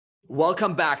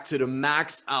Welcome back to the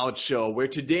Max Out Show, where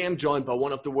today I'm joined by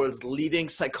one of the world's leading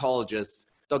psychologists,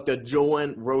 Dr.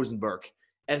 Joan Rosenberg.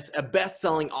 As a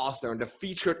best-selling author and a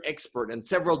featured expert in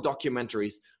several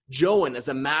documentaries, Joan is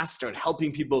a master at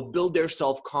helping people build their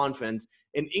self-confidence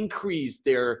and increase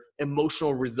their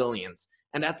emotional resilience.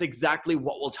 And that's exactly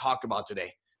what we'll talk about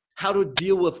today. How to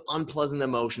deal with unpleasant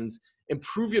emotions,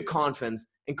 improve your confidence,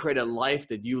 and create a life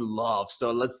that you love.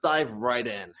 So let's dive right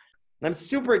in. I'm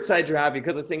super excited to have you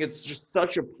because I think it's just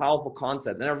such a powerful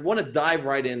concept. And I want to dive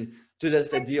right in to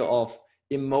this idea of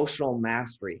emotional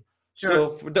mastery. Sure.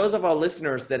 So for those of our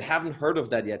listeners that haven't heard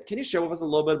of that yet, can you share with us a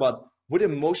little bit about what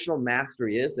emotional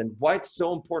mastery is and why it's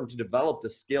so important to develop the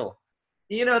skill?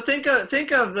 You know, think of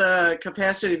the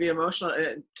capacity to be emotional,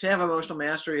 to have emotional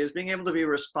mastery as being able to be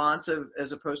responsive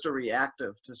as opposed to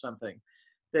reactive to something.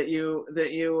 That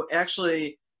you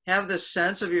actually have this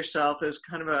sense of yourself as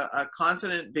kind of a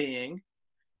confident being,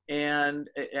 and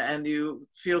you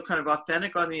feel kind of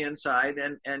authentic on the inside,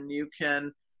 and you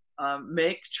can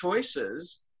make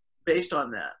choices based on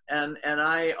that. And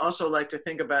I also like to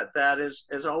think about that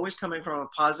as always coming from a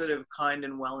positive, kind,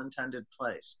 and well-intended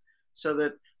place. So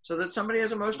that somebody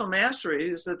has emotional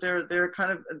mastery is that they're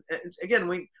kind of, again,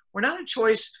 we're not a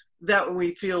choice that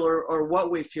we feel or what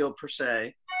we feel per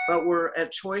se, but we're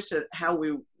at choice at how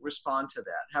we respond to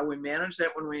that, how we manage that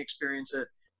when we experience it,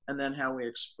 and then how we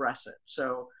express it.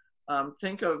 So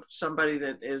think of somebody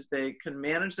they can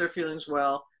manage their feelings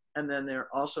well, and then they're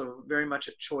also very much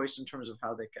at choice in terms of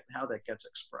how that gets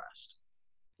expressed.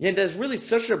 Yeah, that's really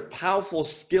such a powerful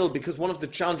skill, because one of the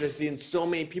challenges I see in so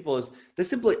many people is they're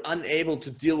simply unable to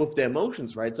deal with their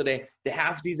emotions, right? So they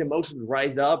have these emotions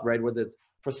rise up, right? Whether it's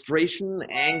frustration,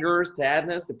 anger,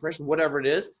 sadness, depression, whatever it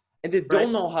is, and they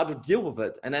don't know how to deal with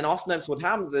it. And then oftentimes what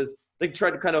happens is they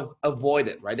try to kind of avoid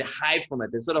it, right? They hide from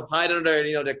it. They sort of hide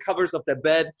under, their covers of their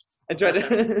bed and try to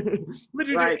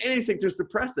literally do anything to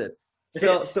suppress it.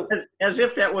 So as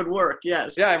if that would work,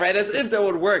 yes. Yeah, right. As if that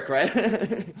would work, right?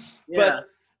 Yeah.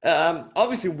 But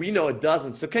obviously we know it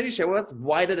doesn't. So can you share with us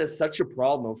why that is such a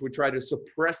problem if we try to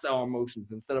suppress our emotions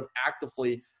instead of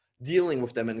actively dealing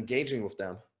with them and engaging with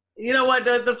them? You know what?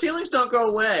 The feelings don't go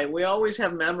away. We always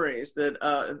have memories that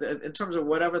in terms of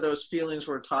whatever those feelings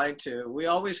were tied to, we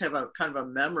always have a kind of a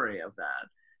memory of that,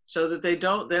 so that they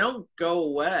don't go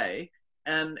away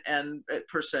and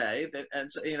per se, that,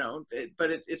 and but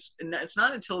it's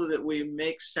not until that we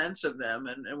make sense of them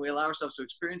and we allow ourselves to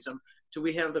experience them do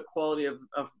we have the quality of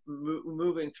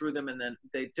moving through them, and then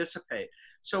they dissipate.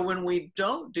 So when we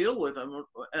don't deal with them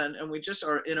and we just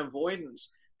are in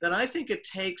avoidance, then I think it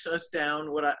takes us down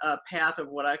a path of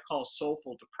what I call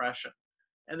soulful depression.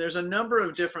 And there's a number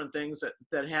of different things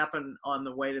that happen on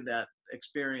the way to that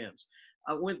experience.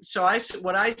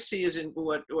 What I see is in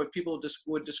what people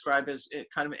would describe as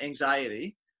kind of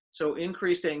anxiety. So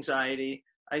increased anxiety.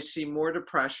 I see more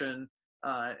depression.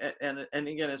 And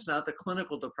again, it's not the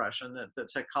clinical depression that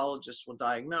psychologists will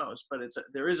diagnose, but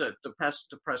there is a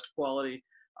depressed quality.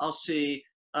 I'll see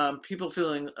people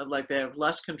feeling like they have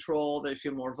less control, they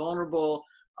feel more vulnerable.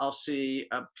 I'll see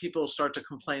people start to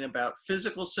complain about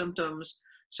physical symptoms.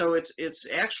 So it's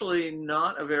actually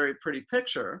not a very pretty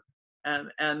picture.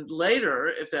 And later,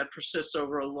 if that persists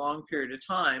over a long period of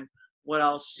time, what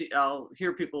I'll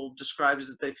hear people describe is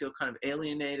that they feel kind of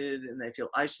alienated, and they feel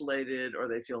isolated, or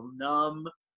they feel numb,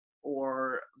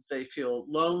 or they feel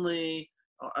lonely,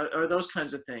 or those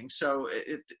kinds of things. So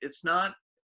it's not,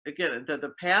 again,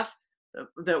 the path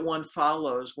that one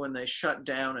follows when they shut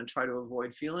down and try to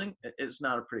avoid feeling is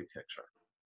not a pretty picture.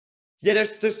 Yeah,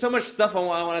 there's so much stuff I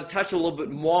want to touch a little bit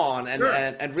more on, and Sure.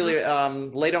 and really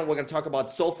later on we're going to talk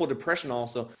about soulful depression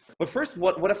also. But first,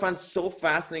 what I find so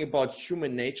fascinating about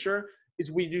human nature is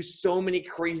we do so many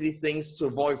crazy things to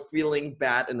avoid feeling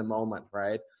bad in the moment,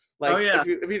 right? Like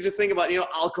if you just think about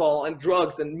alcohol and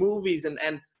drugs and movies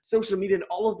and social media and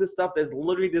all of this stuff that's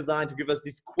literally designed to give us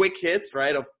these quick hits,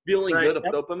 right, of feeling good, of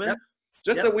dopamine,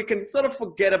 just that we can sort of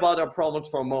forget about our problems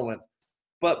for a moment.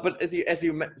 But as you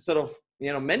sort of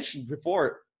mentioned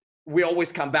before, we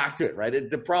always come back to it, right?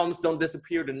 The problems don't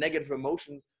disappear. The negative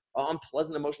emotions or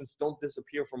unpleasant emotions don't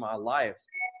disappear from our lives.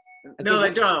 No,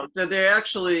 they don't. They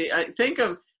actually, and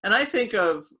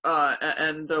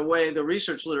the way the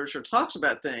research literature talks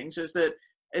about things is that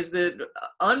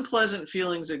unpleasant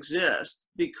feelings exist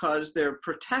because they're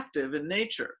protective in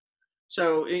nature.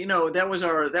 So that was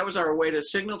our way to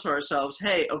signal to ourselves,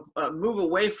 hey, move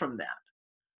away from that.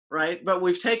 Right, but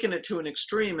we've taken it to an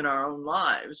extreme in our own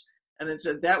lives, and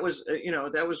that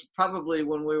was probably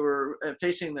when we were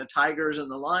facing the tigers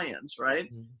and the lions, right?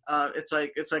 Mm-hmm. It's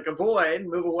like avoid,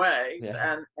 move away,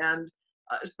 and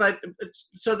but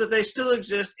so that they still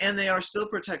exist and they are still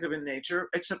protective in nature,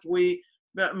 except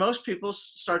most people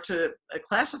start to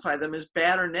classify them as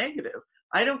bad or negative.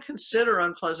 I don't consider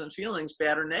unpleasant feelings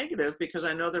bad or negative because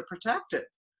I know they're protective.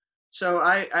 So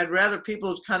I'd rather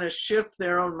people kind of shift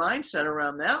their own mindset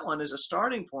around that one as a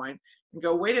starting point and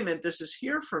go, wait a minute, this is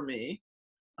here for me.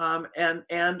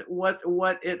 And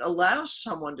what it allows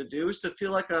someone to do is to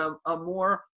feel like a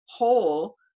more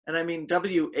whole, and I mean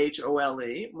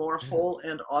WHOLE, more whole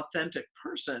and authentic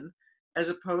person, as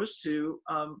opposed to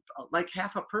like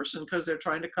half a person because they're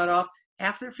trying to cut off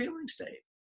half their feeling state.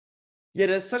 Yeah,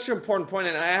 that's such an important point,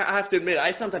 and I have to admit,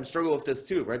 I sometimes struggle with this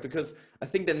too, right? Because I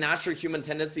think the natural human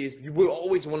tendency is we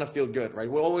always want to feel good,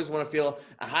 right? We always want to feel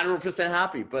 100%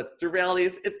 happy, but the reality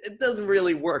is it doesn't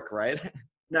really work, right?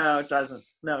 No, it doesn't.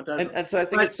 No, it doesn't. And so I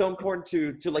think it's so important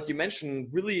to like you mentioned,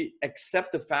 really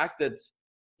accept the fact that,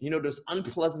 you know, those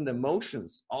unpleasant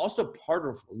emotions are also part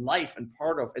of life and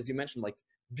part of, as you mentioned, like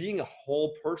being a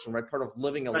whole person, right? Part of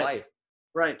living a life.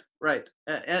 Right.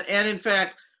 And in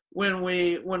fact, when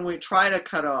we try to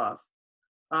cut off,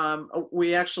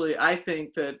 I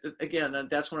think that, again,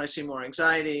 that's when I see more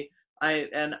anxiety.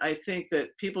 I think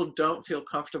that people don't feel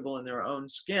comfortable in their own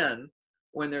skin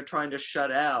when they're trying to shut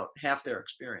out half their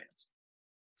experience.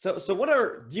 So what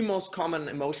are the most common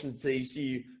emotions that you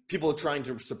see people trying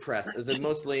to suppress? Is it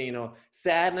mostly, you know,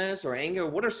 sadness or anger?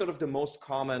 What are sort of the most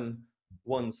common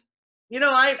ones? You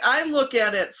know, I look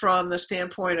at it from the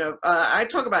standpoint of, I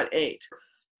talk about 8.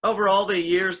 Over all the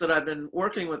years that I've been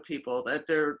working with people, that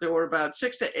there were about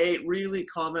 6 to 8 really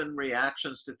common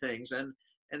reactions to things. And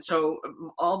so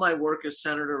all my work is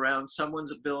centered around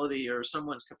someone's ability or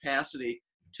someone's capacity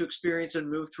to experience and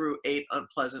move through 8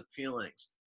 unpleasant feelings.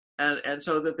 And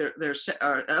so that there's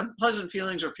unpleasant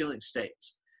feelings or feeling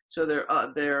states. So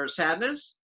they're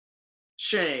sadness,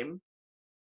 shame,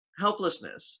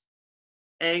 helplessness,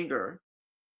 anger,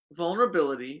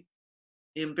 vulnerability,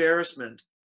 embarrassment,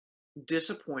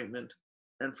 disappointment,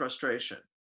 and frustration.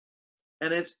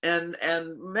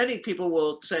 And many people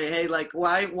will say, hey, like,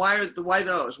 why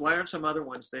those? Why aren't some other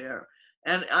ones there?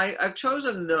 And I've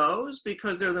chosen those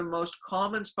because they're the most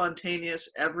common, spontaneous,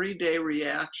 everyday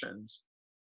reactions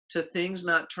to things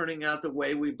not turning out the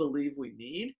way we believe we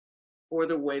need or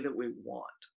the way that we want.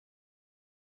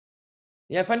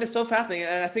 Yeah, I find it so fascinating.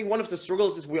 And I think one of the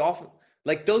struggles is we often,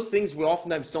 like those things we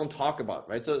oftentimes don't talk about,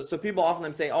 right? So people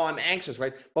oftentimes say, oh, I'm anxious,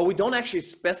 right? But we don't actually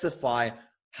specify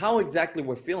how exactly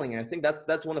we're feeling. And I think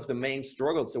that's one of the main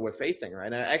struggles that we're facing,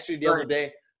 right? And actually the other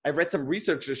day, I read some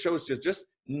research that shows just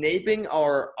naming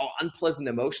our unpleasant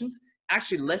emotions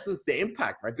actually lessens the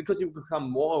impact, right? Because you become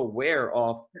more aware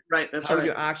of how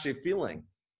you're actually feeling.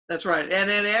 That's right. And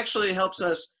it actually helps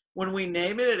us, when we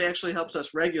name it, it actually helps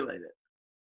us regulate it.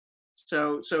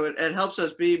 So it helps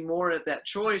us be more at that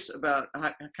choice about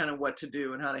kind of what to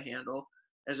do and how to handle,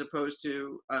 as opposed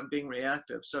to being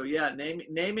reactive. So yeah,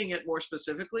 naming it more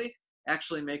specifically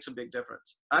actually makes a big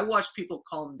difference. I watch people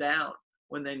calm down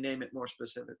when they name it more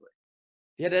specifically.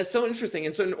 Yeah, that's so interesting.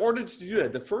 And so in order to do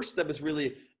that, the first step is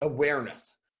really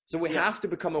awareness. So we have to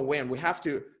become aware, and we have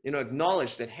to, you know,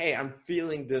 acknowledge that, hey, I'm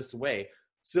feeling this way.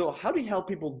 So how do you help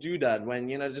people do that when,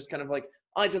 you know, just kind of like,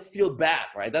 I just feel bad,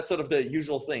 right? That's sort of the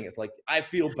usual thing. It's like, I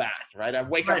feel bad, right? I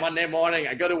wake up Monday morning,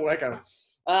 I go to work,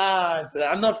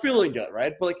 I'm not feeling good,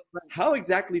 right? But like, how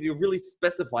exactly do you really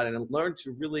specify it and learn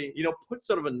to really, you know, put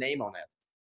sort of a name on it?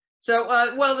 So,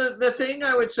 well, the thing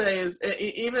I would say is,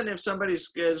 even if somebody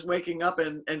is waking up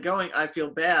and going, I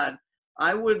feel bad,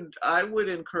 I would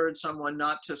encourage someone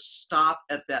not to stop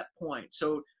at that point.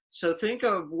 So think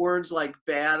of words like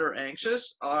bad or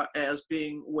anxious as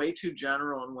being way too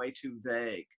general and way too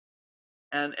vague.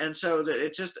 And so that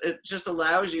it just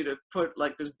allows you to put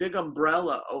like this big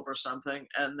umbrella over something,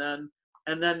 and then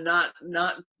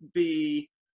not be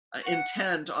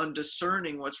intent on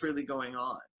discerning what's really going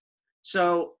on.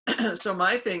 So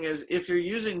my thing is, if you're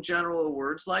using general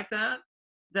words like that,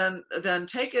 then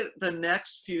take it the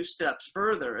next few steps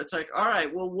further. It's like, all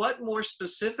right, well, what more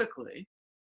specifically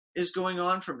is going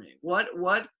on for me? What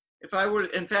if I were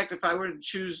to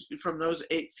choose from those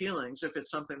 8 feelings, if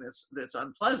it's something that's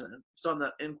unpleasant, it's on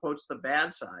the, in quotes, the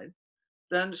bad side,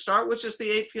 then start with just the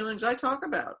 8 feelings I talk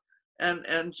about,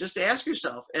 and just ask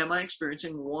yourself, am I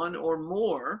experiencing one or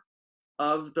more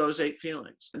of those 8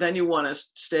 feelings? Then you want to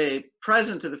stay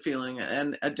present to the feeling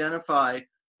and identify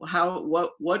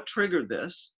what triggered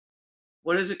this,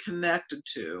 what is it connected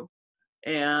to,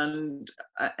 and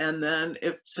then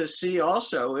to see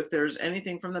also if there's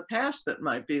anything from the past that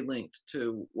might be linked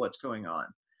to what's going on.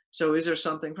 So is there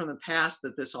something from the past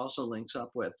that this also links up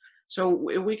with? So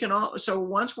we can so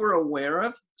once we're aware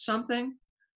of something,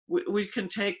 we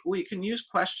can use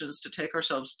questions to take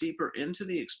ourselves deeper into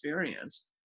the experience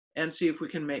and see if we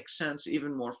can make sense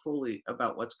even more fully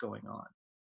about what's going on.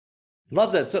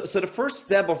 Love that. So the first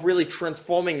step of really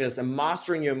transforming this and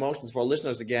mastering your emotions for our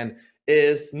listeners again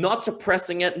is not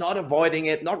suppressing it, not avoiding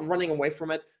it, not running away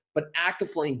from it, but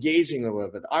actively engaging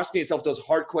with it, asking yourself those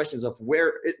hard questions of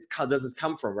does this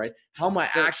come from, right? How am I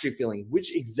actually feeling?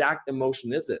 Which exact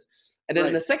emotion is it? And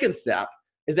then the second step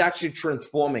is actually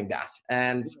transforming that.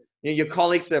 And your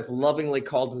colleagues have lovingly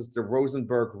called this the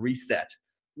Rosenberg reset.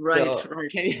 Right. So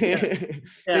can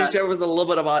you share with us a little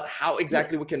bit about how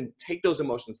exactly we can take those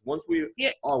emotions once we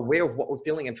are aware of what we're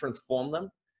feeling and transform them?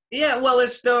 Yeah, well,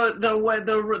 it's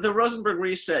the Rosenberg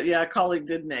reset. Yeah, a colleague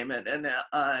did name it, and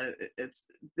it's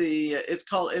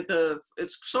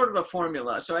sort of a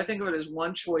formula. So I think of it as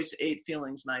 1 choice, 8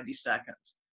 feelings, 90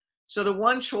 seconds. So the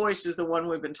 1 choice is the one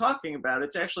we've been talking about.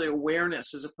 It's actually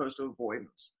awareness as opposed to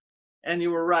avoidance. And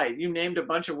you were right. You named a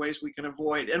bunch of ways we can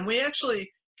avoid, and we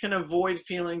actually can avoid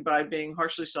feeling by being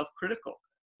harshly self-critical.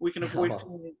 We can avoid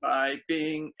feeling by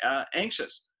being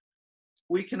anxious.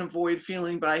 We can avoid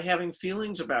feeling by having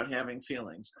feelings about having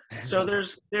feelings. So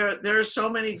there are so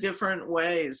many different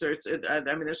ways.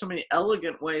 There's so many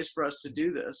elegant ways for us to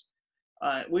do this.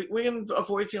 We can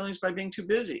avoid feelings by being too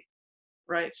busy,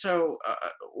 right? So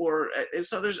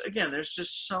there's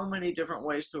just so many different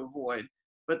ways to avoid.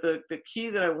 But the key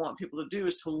that I want people to do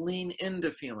is to lean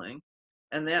into feeling,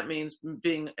 and that means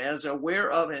being as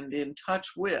aware of and in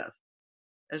touch with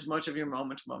as much of your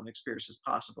moment-to-moment experience as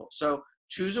possible. So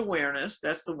choose awareness.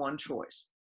 That's the 1 choice.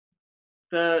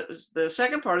 The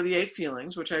second part of the 8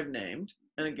 feelings, which I've named,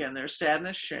 and again, there's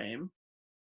sadness, shame,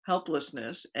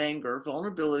 helplessness, anger,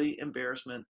 vulnerability,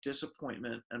 embarrassment,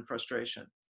 disappointment, and frustration.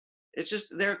 It's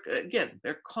just, they're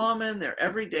common, they're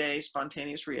everyday,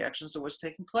 spontaneous reactions to what's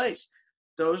taking place.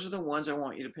 Those are the ones I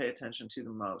want you to pay attention to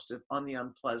the most, on the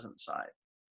unpleasant side.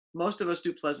 Most of us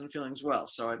do pleasant feelings well,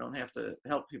 so I don't have to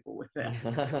help people with that.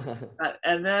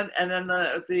 And then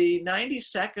the 90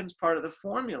 seconds part of the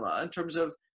formula, in terms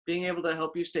of being able to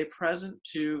help you stay present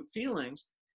to feelings,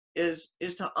 is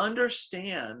to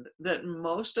understand that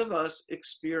most of us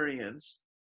experience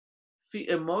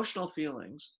emotional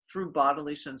feelings through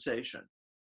bodily sensation.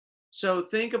 So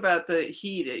think about the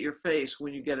heat at your face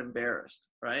when you get embarrassed,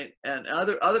 right? And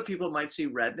other people might see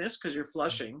redness because you're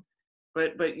flushing.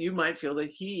 But you might feel the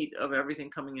heat of everything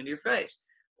coming into your face.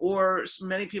 Or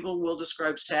many people will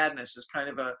describe sadness as kind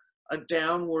of a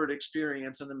downward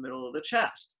experience in the middle of the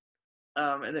chest,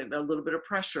 and then a little bit of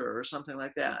pressure or something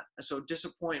like that. So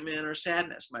disappointment or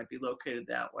sadness might be located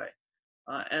that way.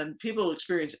 And people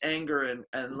experience anger in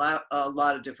a lot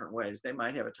of different ways. They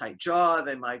might have a tight jaw.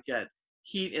 They might get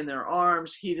heat in their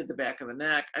arms, heat at the back of the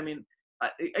neck. I mean,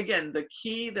 again, the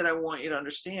key that I want you to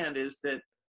understand is that,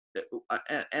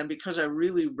 and because I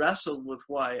really wrestled with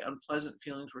why unpleasant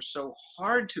feelings were so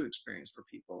hard to experience for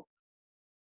people,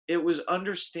 it was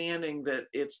understanding that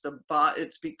it's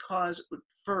because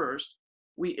first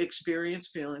we experience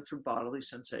feeling through bodily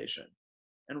sensation.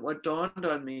 And what dawned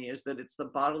on me is that it's the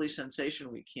bodily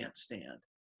sensation we can't stand.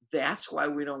 That's why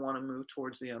we don't want to move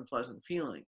towards the unpleasant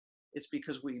feeling. It's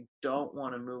because we don't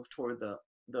want to move toward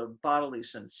the bodily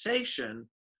sensation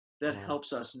that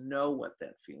helps us know what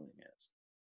that feeling is.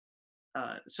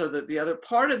 So that the other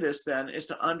part of this then is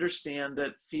to understand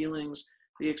that feelings,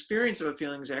 the experience of a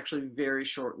feeling is actually very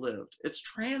short-lived. It's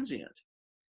transient.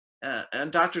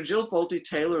 And Dr. Jill Bolte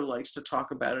Taylor likes to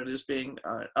talk about it as being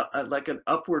like an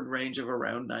upward range of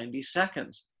around 90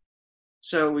 seconds.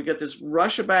 So we get this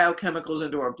rush of biochemicals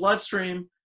into our bloodstream.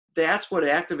 That's what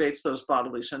activates those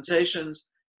bodily sensations.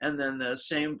 And then the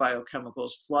same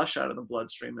biochemicals flush out of the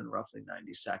bloodstream in roughly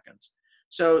 90 seconds.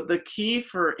 So the key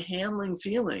for handling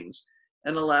feelings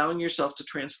and allowing yourself to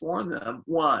transform them,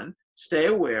 1, stay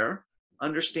aware,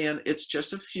 understand it's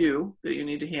just a few that you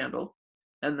need to handle.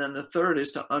 And then the third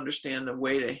is to understand the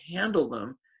way to handle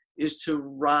them is to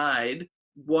ride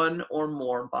 1 or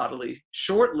more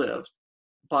short-lived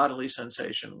bodily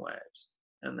sensation waves.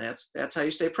 And that's how you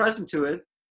stay present to it.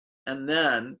 And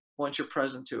then once you're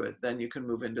present to it, then you can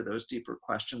move into those deeper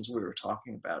questions we were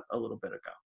talking about a little bit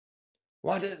ago.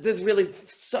 Wow, this is really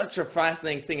such a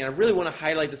fascinating thing. And I really want to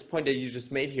highlight this point that you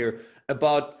just made here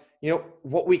about,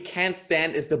 what we can't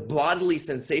stand is the bodily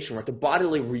sensation, right? The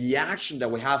bodily reaction that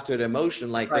we have to the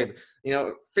emotion, like right.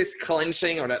 that, fist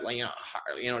clenching or that,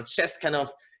 chest kind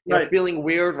of feeling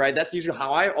weird, right? That's usually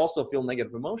how I also feel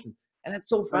negative emotion. And it's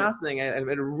so fascinating. And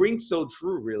it rings so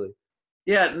true, really.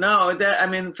 Yeah, no,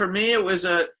 for me, it was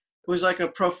like a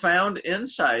profound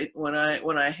insight when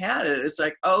I had it. It's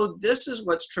like, oh, this is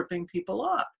what's tripping people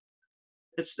up.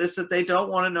 It's that they don't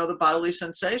want to know the bodily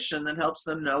sensation that helps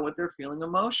them know what they're feeling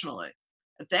emotionally.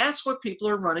 And that's what people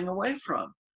are running away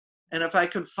from. And if I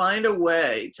could find a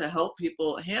way to help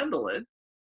people handle it,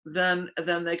 then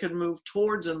they could move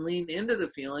towards and lean into the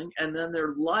feeling, and then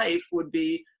their life would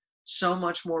be so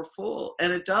much more full.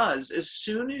 And it does. As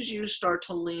soon as you start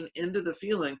to lean into the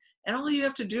feeling, and all you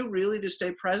have to do really to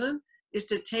stay present is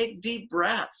to take deep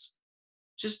breaths,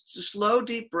 just slow,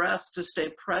 deep breaths to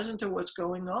stay present to what's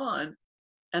going on.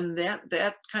 And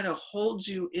that kind of holds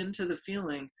you into the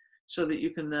feeling so that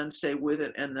you can then stay with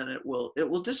it, and then it will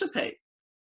dissipate.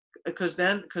 Because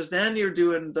then you're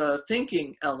doing the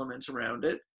thinking elements around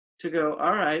it to go,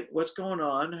 all right, what's going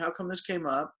on? How come this came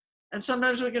up? And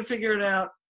sometimes we can figure it out,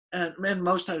 and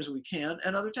most times we can,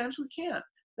 and other times we can't.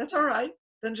 That's all right.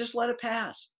 Then just let it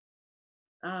pass.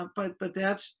 But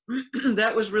that's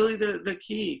that was really the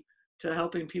key to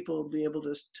helping people be able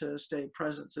to stay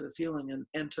present to the feeling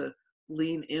and to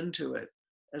lean into it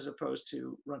as opposed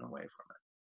to run away from it.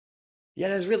 Yeah,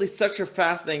 that's really such a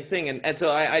fascinating thing. And so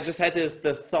I just had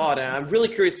the thought, and I'm really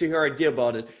curious to hear your idea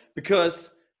about it, because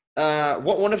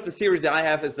one of the theories that I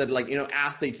have is that, like,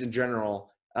 athletes in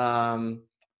general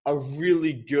are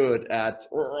really good at,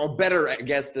 or better, I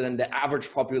guess, than the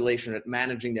average population at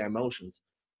managing their emotions.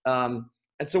 And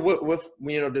so with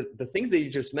the things that you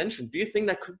just mentioned, do you think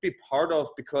that could be part of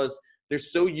because they're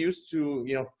so used to,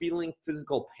 feeling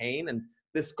physical pain and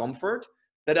discomfort,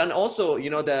 that then also,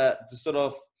 the sort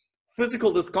of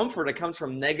physical discomfort that comes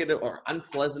from negative or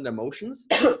unpleasant emotions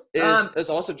is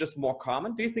also just more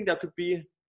common? Do you think that could be?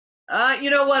 You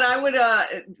know what, I would,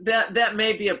 that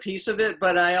may be a piece of it,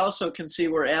 but I also can see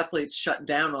where athletes shut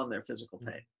down on their physical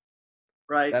pain,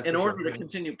 right? In order to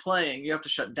continue playing, you have to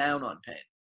shut down on pain.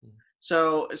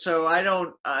 So I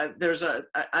don't, I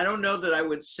don't know that I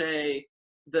would say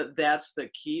that that's the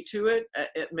key to it.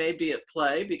 It may be at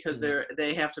play because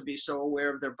they have to be so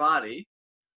aware of their body,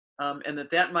 and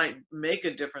that might make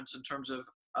a difference in terms of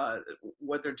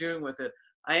what they're doing with it.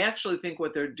 I actually think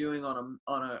what they're doing on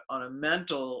a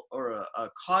mental or a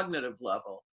cognitive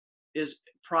level is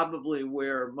probably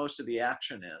where most of the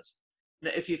action is.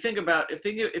 Now, if you think about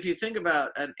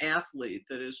an athlete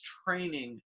that is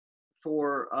training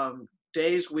for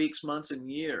days, weeks, months, and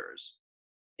years,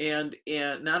 and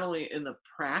not only in the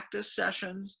practice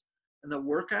sessions and the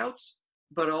workouts,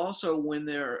 but also when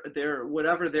they're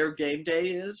whatever their game day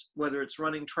is, whether it's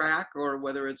running track or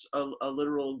whether it's a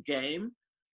literal game,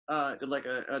 like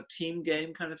a team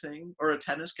game kind of thing, or a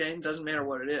tennis game, doesn't matter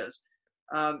what it is,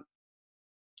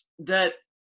 that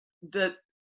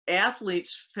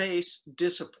athletes face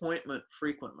disappointment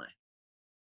frequently.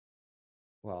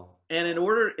 Wow. And in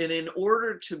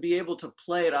order to be able to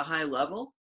play at a high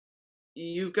level,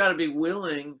 you've got to be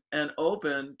willing and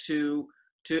open to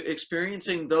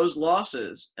experiencing those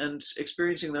losses and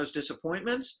experiencing those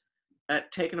disappointments,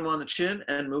 taking them on the chin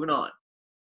and moving on.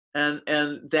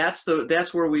 And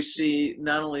that's where we see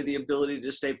not only the ability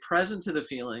to stay present to the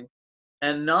feeling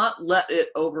and not let it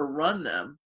overrun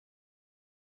them.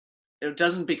 It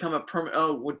doesn't become a permanent,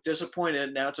 oh, we're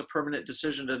disappointed, now it's a permanent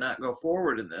decision to not go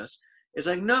forward in this. It's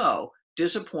like, no,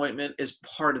 disappointment is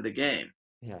part of the game.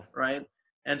 Yeah. Right.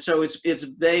 And so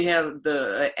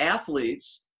the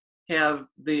athletes have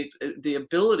the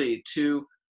ability to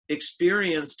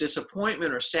experience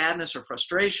disappointment or sadness or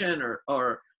frustration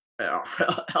or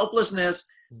helplessness,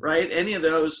 right? Any of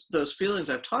those feelings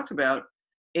I've talked about,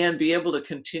 and be able to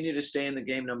continue to stay in the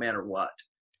game no matter what.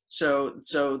 So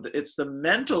it's the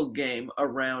mental game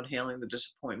around handling the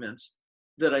disappointments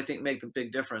that I think make the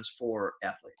big difference for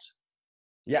athletes.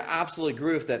 Yeah, absolutely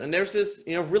agree with that. And there's this,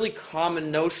 really common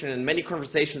notion in many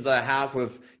conversations that I have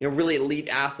with, really elite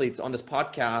athletes on this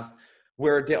podcast,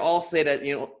 where they all say that,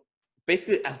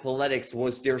 basically athletics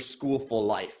was their school for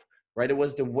life, right? It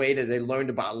was the way that they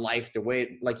learned about life, the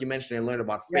way, like you mentioned, they learned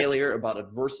about failure, about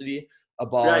adversity,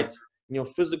 about,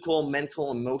 physical,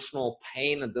 mental, emotional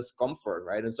pain and discomfort,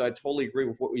 right? And so I totally agree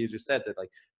with what you just said, that, like,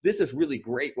 this is really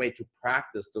great way to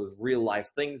practice those real life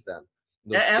things then.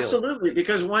 Absolutely,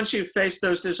 because once you face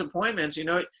those disappointments, and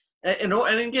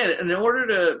again, in order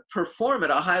to perform at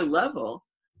a high level,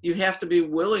 you have to be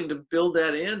willing to build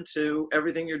that into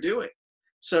everything you're doing.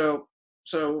 So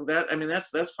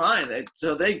that's fine.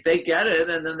 So they get it,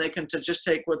 and then they can just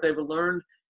take what they've learned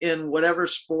in whatever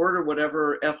sport or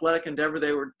whatever athletic endeavor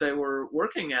they were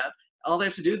working at. All they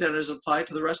have to do then is apply it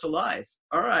to the rest of life.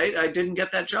 All right, I didn't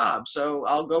get that job, so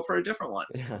I'll go for a different one.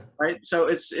 Yeah. Right. So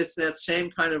it's that same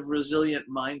kind of resilient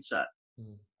mindset.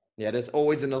 Yeah, there's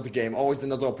always another game, always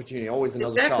another opportunity, always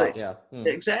another shot. Yeah.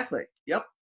 Exactly. Yep.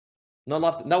 No, I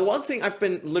love it. Now, one thing I've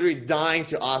been literally dying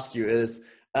to ask you is,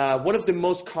 one of the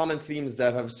most common themes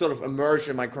that have sort of emerged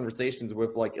in my conversations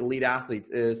with like elite athletes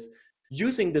is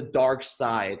using the dark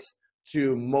side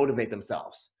to motivate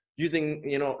themselves, using,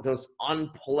 you know, those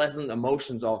unpleasant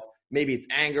emotions of maybe it's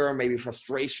anger, maybe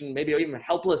frustration, maybe even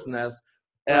helplessness,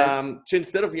 Right. to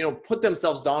instead of, you know, put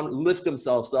themselves down, lift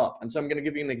themselves up. And so I'm going to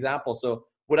give you an example. So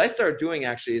what I started doing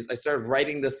actually is I started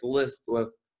writing this list with,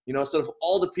 you know, sort of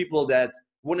all the people that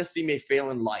want to see me fail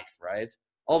in life, right?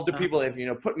 All of the Uh, people that have, you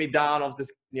know, put me down, of this,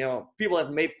 you know, people that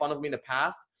have made fun of me in the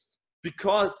past.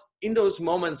 Because in those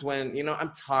moments when, you know,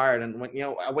 I'm tired and when, you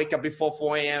know, I wake up before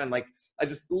 4 a.m. and like, I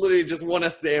just literally just want to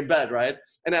stay in bed, right?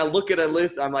 And I look at a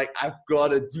list, I'm like, I've got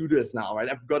to do this now, right?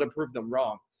 I've got to prove them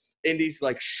wrong. In these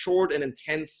like short and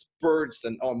intense spurts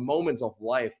and or moments of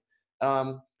life.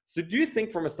 So do you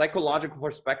think from a psychological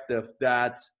perspective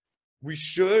that we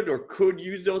should or could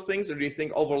use those things, or do you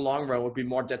think over the long run would be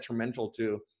more detrimental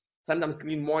to sometimes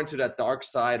lean more into that dark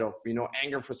side of, you know,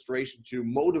 anger, frustration to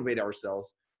motivate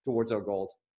ourselves towards our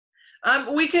goals?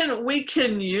 we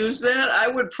can use that. I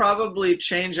would probably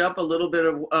change up a little bit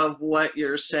of what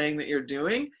you're saying that you're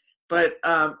doing, but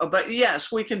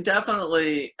yes, we can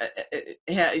definitely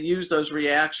use those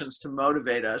reactions to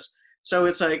motivate us. So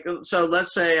it's like, so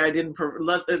let's say I didn't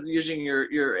using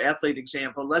your athlete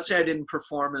example. Let's say I didn't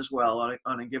perform as well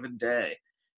on a given day,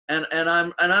 and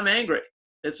I'm angry.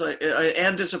 It's like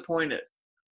and disappointed.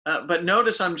 But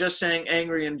notice I'm just saying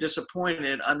angry and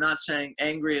disappointed. I'm not saying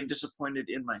angry and disappointed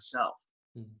in myself.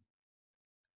 Mhm.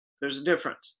 There's a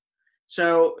difference.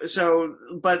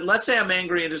 But let's say I'm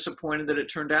angry and disappointed that it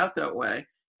turned out that way.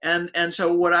 And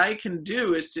so what I can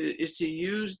do is to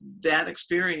use that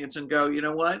experience and go, you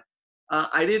know what?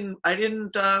 I didn't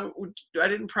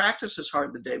practice as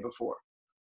hard the day before,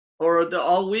 or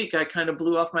all week I kind of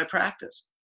blew off my practice.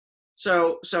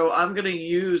 So I'm going to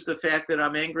use the fact that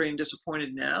I'm angry and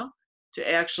disappointed now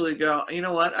to actually go, you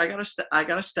know what? I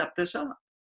gotta step this up.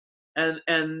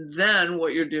 And then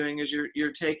what you're doing is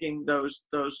you're taking those,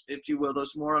 if you will,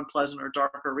 those more unpleasant or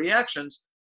darker reactions,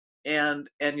 and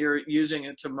you're using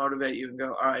it to motivate you and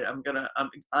go, all right,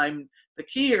 I'm the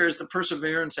key here is the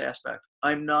perseverance aspect.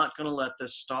 I'm not going to let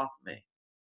this stop me.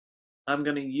 I'm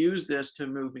going to use this to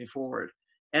move me forward.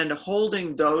 And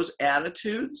holding those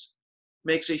attitudes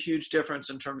makes a huge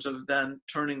difference in terms of then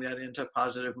turning that into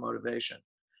positive motivation.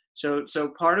 So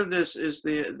part of this is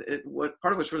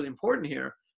part of what's really important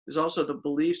here is also the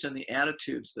beliefs and the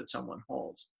attitudes that someone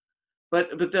holds.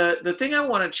 But the thing I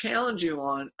want to challenge you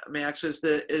on, Max, is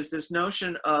this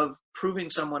notion of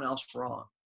proving someone else wrong.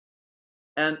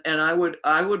 And I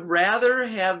would rather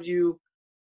have you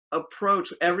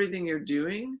approach everything you're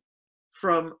doing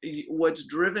from what's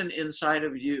driven inside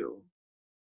of you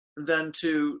than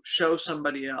to show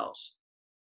somebody else,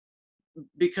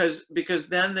 because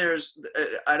then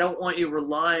I don't want you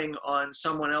relying on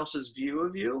someone else's view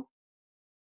of you,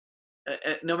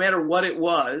 no matter what it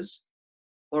was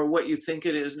or what you think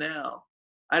it is now.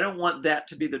 I don't want that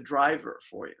to be the driver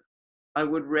for you. I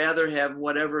would rather have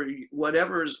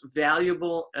whatever's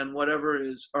valuable and whatever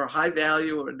is or high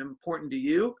value and important to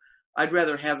you. I'd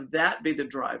rather have that be the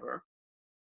driver,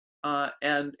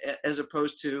 and as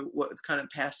opposed to what kind of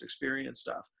past experience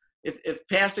stuff. If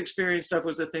past experience stuff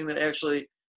was the thing that actually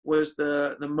was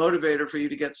the motivator for you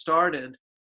to get started,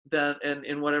 then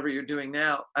in whatever you're doing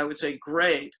now, I would say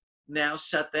great. Now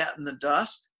set that in the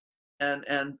dust, and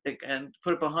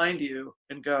put it behind you,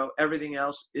 and go. Everything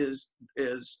else is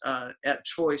at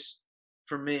choice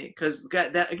for me, because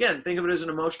that, again, think of it as an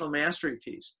emotional mastery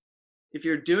piece. If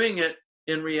you're doing it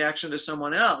in reaction to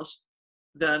someone else,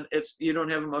 then you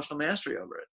don't have emotional mastery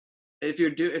over it.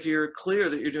 If you're clear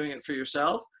that you're doing it for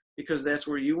yourself because that's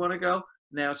where you want to go,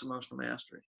 now it's emotional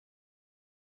mastery.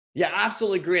 Yeah,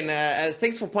 absolutely agree. And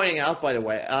thanks for pointing out, by the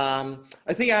way. I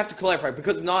think I have to clarify,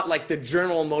 because not like the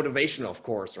general motivation, of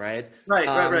course, right?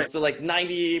 Right. So like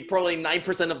probably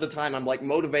 9% of the time, I'm like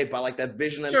motivated by like that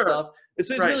vision and Sure. stuff. It's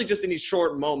Right. really just in these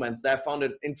short moments that I found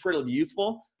it incredibly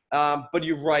useful. But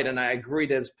you're right. And I agree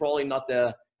that it's probably not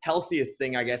the healthiest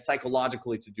thing, I guess,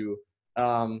 psychologically to do.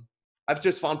 I've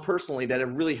just found personally that it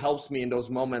really helps me in those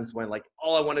moments when like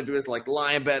all I want to do is like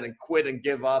lie in bed and quit and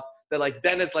give up. That like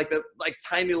then it's like the like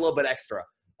tiny little bit extra.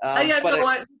 Yeah, But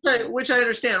no, which I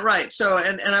understand, right? So,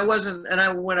 and I wasn't,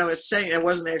 when I was saying, I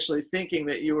wasn't actually thinking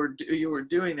that you were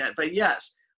doing that, but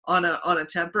yes, on a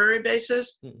temporary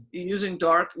basis, using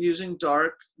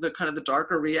the kind of the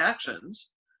darker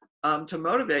reactions, to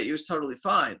motivate you is totally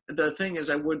fine. The thing is,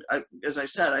 as I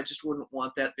said, I just wouldn't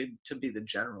want that to be the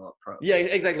general approach. yeah,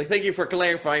 exactly. Thank you for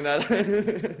clarifying that,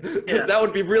 because Yeah, that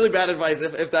would be really bad advice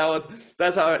if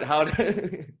that's how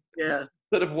it. yeah.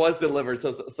 sort of was delivered.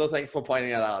 So thanks for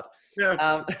pointing that out.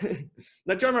 Yeah.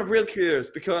 Now, John, I'm real curious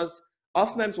because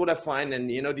oftentimes what I find, and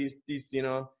these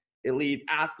elite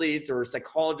athletes or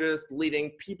psychologists,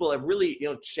 leading people have really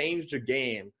changed the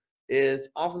game. Is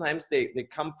oftentimes they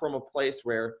come from a place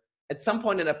where at some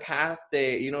point in the past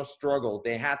they struggled,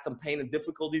 they had some pain and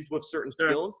difficulties with certain Sure.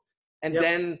 skills, and Yep.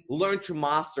 then learned to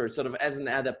master sort of as an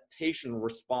adaptation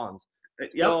response.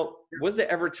 Yep. So was there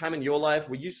ever a time in your life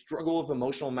where you struggle with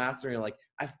emotional mastery and like,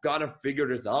 I've got to figure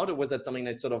this out? Or was that something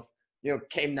that sort of,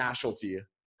 came natural to you?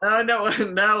 Oh no,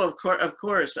 no, of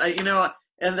course. In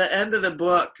the end of the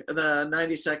book, the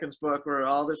 90 Seconds book where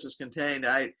all this is contained,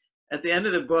 at the end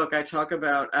of the book, I talk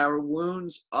about our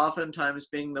wounds oftentimes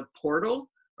being the portal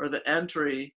or the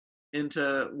entry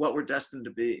into what we're destined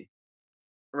to be.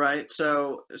 Right.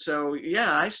 So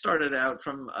yeah, I started out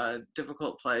from a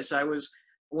difficult place.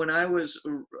 When I was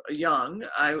young,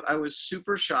 I was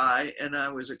super shy, and I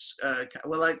was,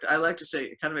 I like to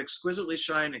say kind of exquisitely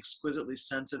shy and exquisitely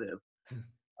sensitive.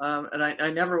 And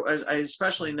I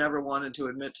especially never wanted to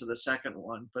admit to the second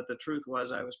one, but the truth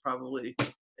was I was probably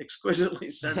exquisitely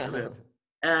sensitive.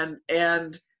 and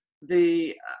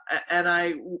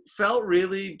I felt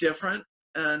really different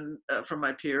and from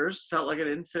my peers, felt like I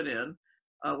didn't fit in,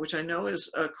 which I know is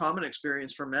a common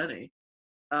experience for many.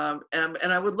 And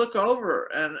I would look over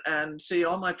and see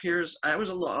all my peers. I was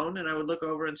alone, and I would look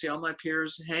over and see all my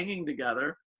peers hanging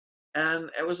together, and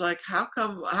it was like, how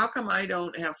come I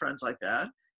don't have friends like that,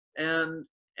 and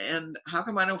how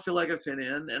come I don't feel like I fit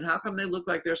in, and how come they look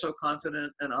like they're so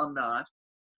confident and I'm not,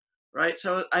 right?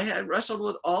 So I had wrestled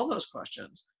with all those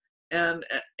questions, and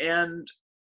am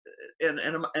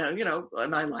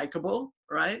I likable,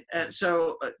 right? And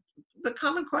so the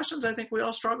common questions I think we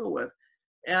all struggle with,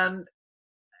 and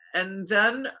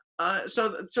then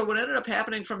so what ended up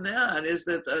happening from that is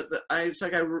that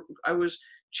I was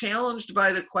challenged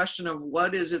by the question of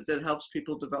what is it that helps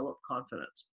people develop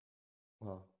confidence.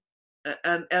 Wow.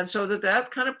 And so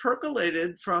that kind of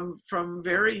percolated from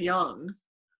very young.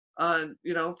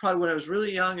 Probably when I was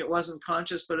really young, it wasn't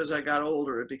conscious, but as I got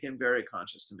older, it became very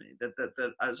conscious to me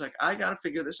that I was like, I got to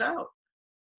figure this out,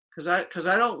 because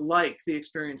I don't like the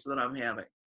experience that I'm having.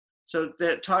 So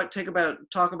that talk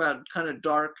about kind of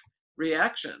dark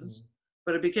reactions,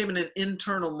 but it became an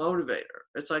internal motivator.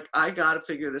 It's like, I got to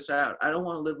figure this out. I don't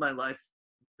want to live my life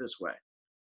this way.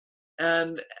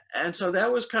 And so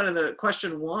that was kind of the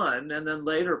question one. And then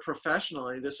later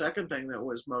professionally, the second thing that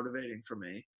was motivating for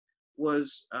me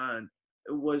was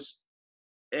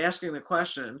asking the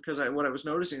question, because what I was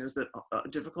noticing is that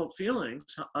difficult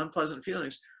feelings, unpleasant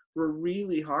feelings, were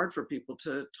really hard for people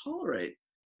to tolerate.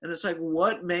 And it's like,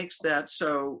 what makes that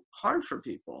so hard for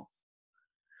people?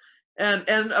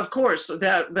 And of course,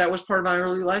 that was part of my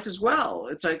early life as well.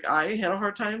 It's like I had a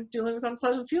hard time dealing with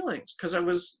unpleasant feelings because I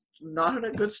was not in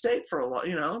a good state for a while.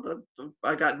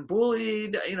 I gotten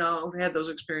bullied. Had those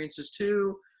experiences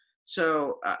too.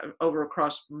 So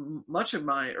across much of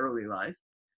my early life.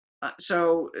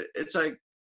 So it's like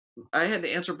I had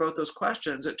to answer both those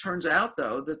questions. It turns out,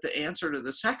 though, that the answer to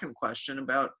the second question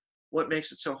about what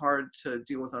makes it so hard to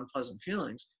deal with unpleasant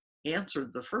feelings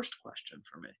answered the first question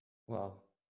for me. Wow.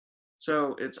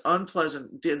 So it's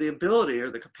unpleasant. The ability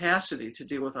or the capacity to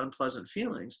deal with unpleasant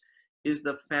feelings is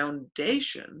the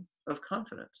foundation of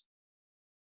confidence.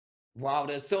 Wow,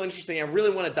 that's so interesting. I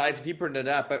really want to dive deeper into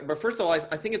that. But first of all, I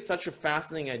think it's such a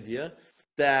fascinating idea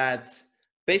that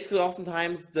basically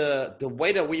oftentimes the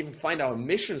way that we even find our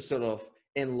mission sort of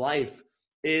in life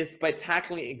is by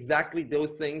tackling exactly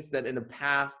those things that in the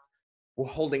past were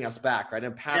holding us back, right?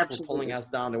 In the past were pulling us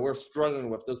down, and we're struggling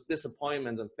with those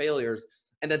disappointments and failures.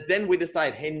 And that then we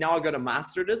decide, hey, now I got to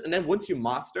master this. And then once you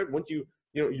master it, once you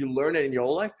learn it in your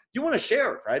whole life, you want to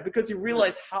share it, right? Because you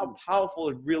realize how powerful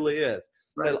it really is.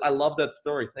 Right. So I love that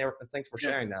story. Thanks for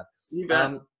sharing that. You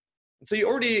bet. So you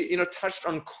already, touched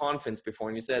on confidence before,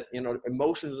 and you said,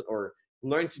 emotions or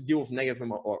learn to deal with negative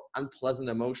or unpleasant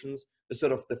emotions is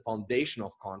sort of the foundation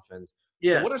of confidence.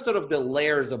 Yes. So what are sort of the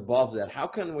layers above that? How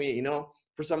can we,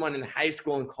 for someone in high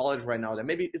school and college right now that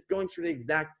maybe is going through the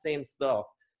exact same stuff,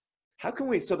 how can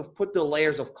we sort of put the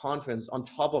layers of confidence on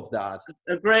top of that?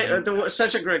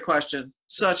 Such a great question.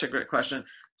 Such a great question.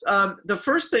 The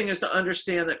first thing is to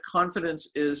understand that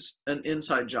confidence is an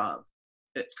inside job.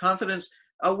 Confidence,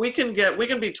 we can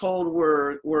be told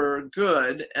we're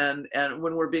good, and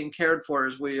when we're being cared for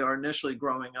as we are initially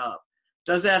growing up.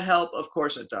 Does that help? Of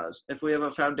course it does. If we have a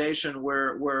foundation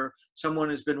where someone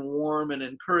has been warm and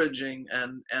encouraging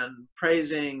and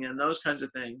praising and those kinds of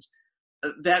things,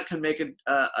 that can make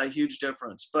a huge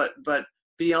difference. But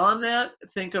Beyond that,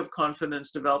 think of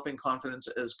confidence, developing confidence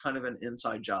as kind of an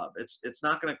inside job. It's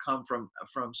not going to come from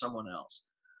someone else.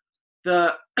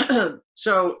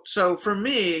 So for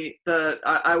me,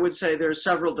 I would say there's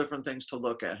several different things to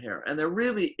look at here, and there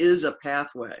really is a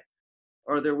pathway,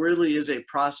 or there really is a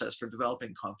process for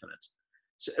developing confidence.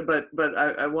 So, but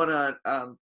I want to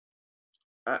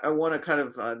kind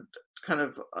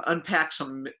of unpack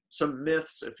some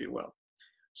myths, if you will.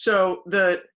 So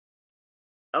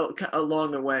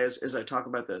along the way as I talk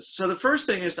about this. So the first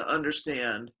thing is to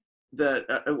understand that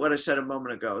what I said a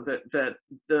moment ago, that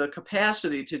the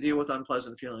capacity to deal with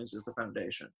unpleasant feelings is the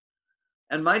foundation.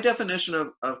 And my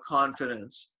definition of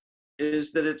confidence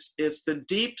is that it's the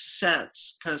deep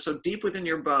sense, kind of so deep within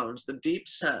your bones, the deep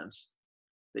sense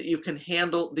that you can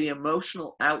handle the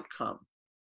emotional outcome.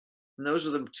 And those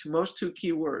are the most two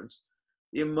key words,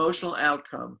 the emotional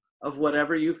outcome of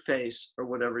whatever you face or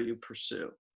whatever you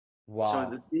pursue. Wow. So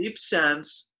the deep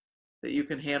sense that you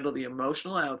can handle the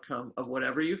emotional outcome of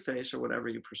whatever you face or whatever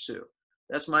you pursue.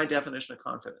 That's my definition of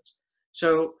confidence.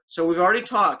 So we've already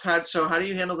talked. So how do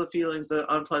you handle the feelings, the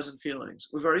unpleasant feelings?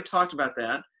 We've already talked about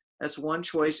that. That's one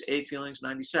choice, 8 feelings,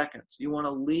 90 seconds. You want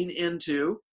to lean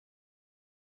into,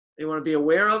 you want to be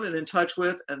aware of and in touch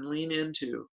with and lean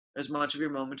into as much of your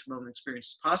moment-to-moment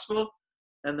experience as possible.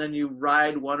 And then you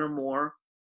ride one or more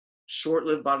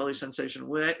short-lived bodily sensation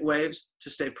waves to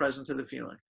stay present to the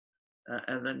feeling.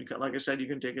 And then, like I said, you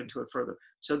can dig into it further.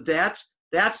 So that's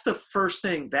the first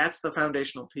thing. That's the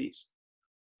foundational piece.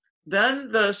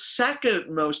 Then the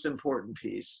second most important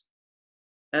piece,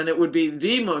 and it would be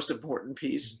the most important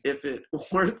piece if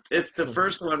the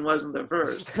first one wasn't the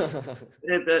first,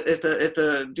 if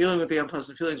the dealing with the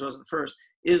unpleasant feelings wasn't first,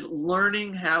 is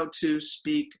learning how to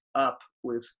speak up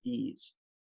with ease.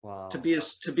 Wow. To be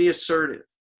assertive.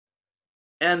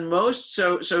 And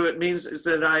so it means is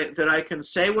that I can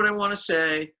say what I want to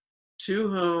say, to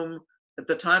whom, at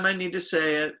the time I need to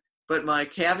say it, but my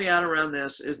caveat around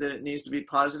this is that it needs to be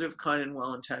positive, kind, and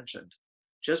well-intentioned.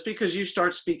 Just because you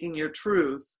start speaking your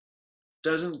truth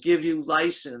doesn't give you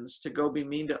license to go be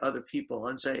mean to other people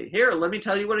and say, here, let me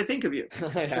tell you what I think of you.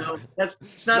 Yeah. No,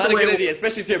 it's not a the way good idea,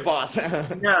 especially to your boss.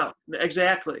 No,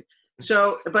 exactly.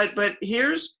 So, but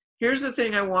here's the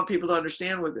thing I want people to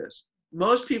understand with this.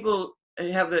 Most people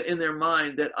have that in their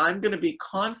mind that I'm going to be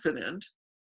confident,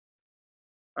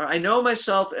 or I know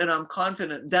myself and I'm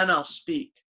confident, then I'll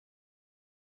speak.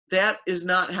 That is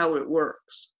not how it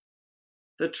works.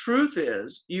 The truth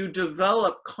is you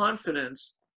develop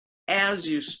confidence as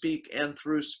you speak and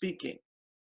through speaking.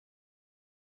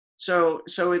 So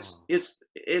it's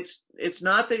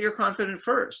not that you're confident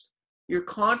first. Your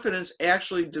confidence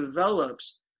actually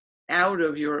develops out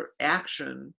of your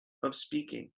action of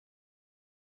speaking.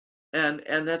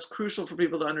 And that's crucial for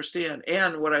people to understand.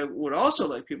 And what I would also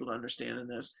like people to understand in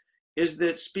this is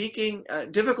that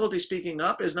difficulty speaking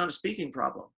up is not a speaking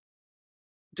problem.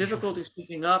 Difficulty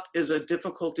speaking up is a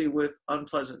difficulty with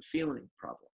unpleasant feeling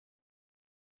problem.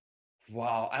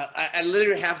 Wow, I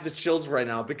literally have the chills right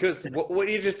now because what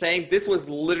you're just saying, this was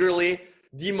literally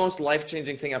the most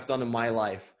life-changing thing I've done in my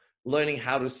life, learning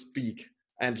how to speak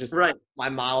and just my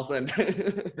mouth and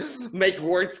make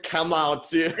words come out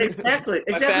to my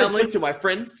family, to my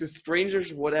friends, to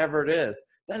strangers, whatever it is.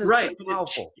 That is so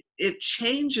powerful. It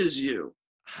changes you.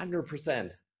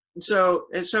 100%. So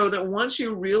that once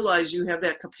you realize you have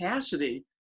that capacity,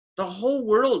 the whole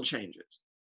world changes.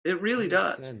 It really 100%.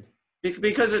 Does.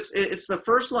 Because it's the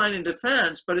first line of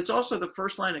defense, but it's also the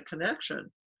first line of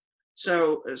connection.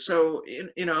 So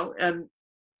and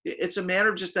it's a matter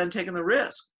of just then taking the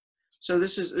risk. So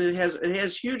it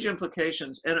has huge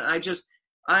implications, and I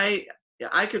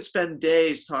could spend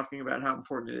days talking about how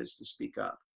important it is to speak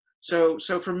up. So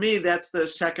for me, that's the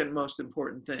second most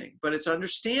important thing. But it's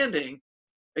understanding,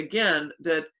 again,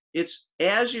 that it's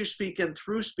as you speak and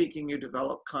through speaking you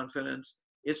develop confidence.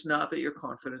 It's not that you're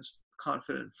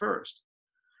confident first.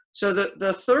 So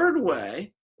the third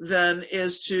way then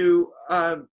is to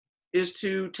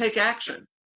take action.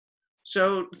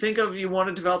 So think of, you want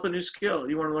to develop a new skill.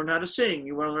 You want to learn how to sing.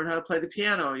 You want to learn how to play the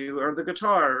piano or the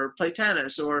guitar or play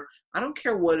tennis, or I don't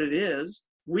care what it is,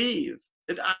 weave.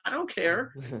 I don't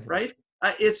care, right?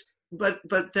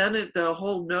 But then the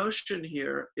whole notion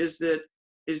here is that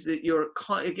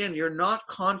you're not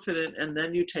confident and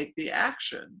then you take the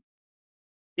action.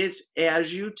 It's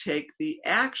as you take the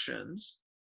actions,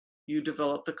 you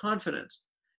develop the confidence.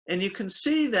 And you can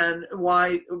see then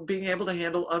why being able to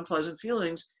handle unpleasant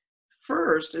feelings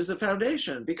first is the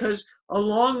foundation, because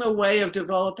along the way of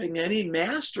developing any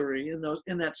mastery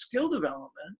in that skill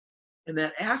development, in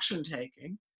that action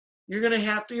taking, you're going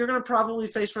to probably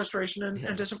face frustration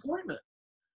and disappointment.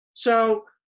 So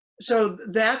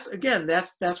that, again,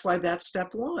 that's why that's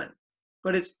step one,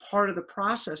 but it's part of the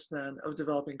process then of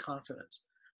developing confidence.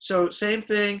 So same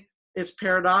thing, it's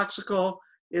paradoxical.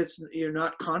 It's, you're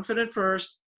not confident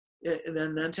first, and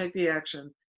then take the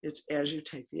action. It's as you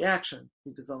take the action,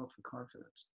 you develop the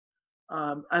confidence.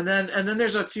 And then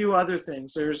there's a few other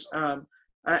things. There's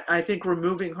I think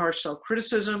removing harsh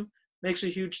self-criticism makes a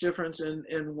huge difference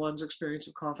in one's experience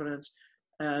of confidence.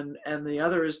 And the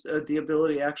other is the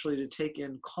ability actually to take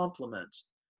in compliments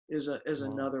is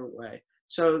another way.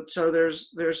 So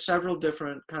there's several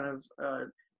different kind of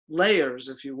layers,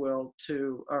 if you will,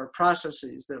 to our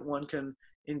processes that one can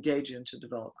engage in to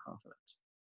develop confidence.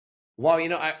 Wow,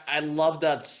 I love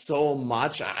that so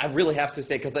much. I really have to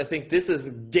say, because I think this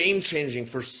is game changing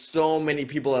for so many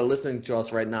people that are listening to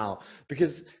us right now.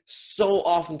 Because so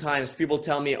oftentimes people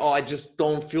tell me, oh, I just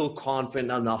don't feel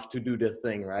confident enough to do the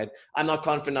thing, right? I'm not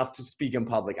confident enough to speak in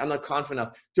public. I'm not confident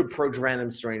enough to approach random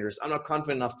strangers. I'm not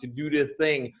confident enough to do the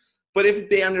thing. But if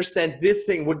they understand this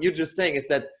thing, what you're just saying is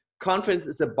that confidence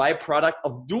is a byproduct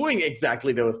of doing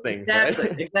exactly those things, exactly,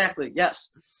 right? Exactly. Yes.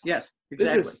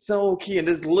 Exactly. This is so key, and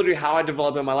this is literally how I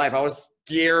developed in my life. I was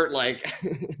scared like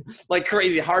like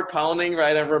crazy, heart pounding,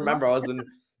 right? I remember I was in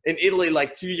Italy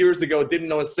like 2 years ago, didn't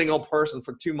know a single person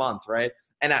for 2 months, right?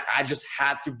 And I just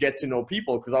had to get to know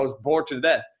people because I was bored to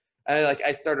death. And like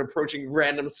I started approaching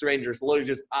random strangers, literally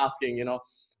just asking,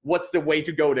 what's the way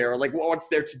to go there? Or like what's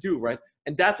there to do, right?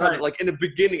 And that's how, like in the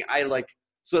beginning, I like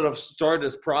sort of started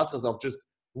this process of just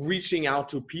reaching out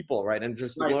to people, right? And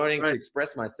just learning to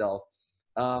express myself.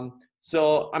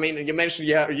 So, I mean, you mentioned,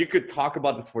 you could talk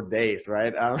about this for days,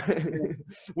 right?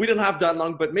 We don't have that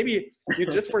long, but maybe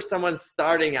just for someone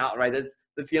starting out, right?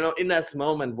 That's in this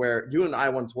moment where you and I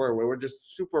once were, where we're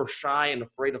just super shy and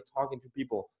afraid of talking to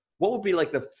people. What would be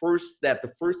like the first step,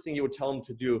 the first thing you would tell them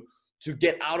to do to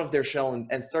get out of their shell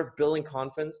and start building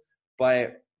confidence by,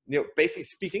 basically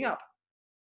speaking up?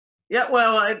 Yeah,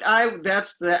 well,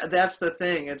 that's the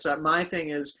thing. It's my thing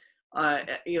is,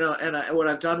 what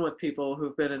I've done with people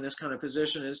who've been in this kind of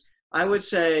position is, I would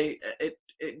say it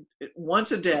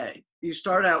once a day. You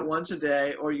start out once a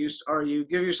day, or you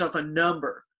give yourself a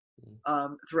number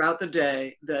throughout the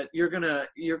day that you're gonna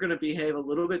behave a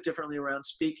little bit differently around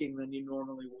speaking than you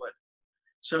normally would.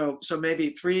 So maybe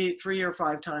three or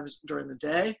five times during the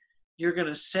day, you're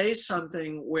gonna say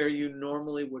something where you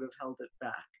normally would have held it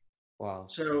back. Wow.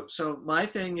 So my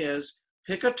thing is,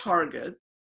 pick a target.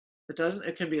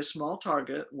 It can be a small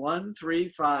target, 1, 3,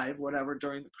 5, whatever,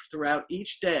 throughout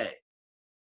each day.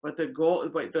 But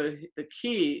the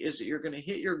key is that you're going to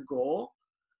hit your goal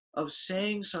of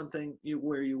saying something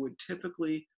where you would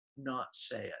typically not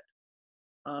say it.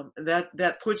 And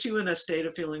that puts you in a state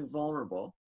of feeling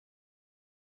vulnerable.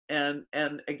 And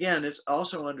again, it's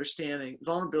also understanding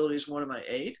vulnerability is one of my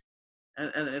 8.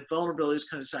 And vulnerability is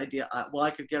kind of this idea, well,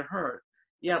 I could get hurt.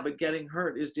 Yeah, but getting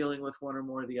hurt is dealing with one or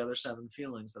more of the other 7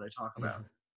 feelings that I talk about.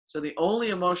 So the only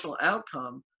emotional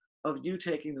outcome of you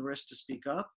taking the risk to speak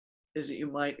up is that you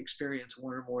might experience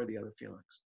one or more of the other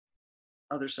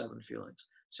 7 feelings.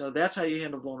 So that's how you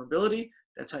handle vulnerability.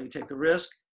 That's how you take the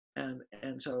risk. And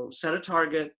so set a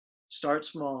target, start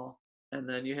small, and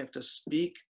then you have to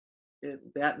speak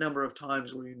that number of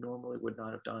times where you normally would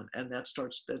not have done. And that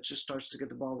just starts to get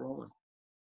the ball rolling.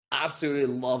 Absolutely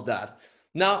love that.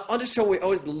 Now, on the show, we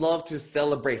always love to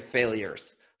celebrate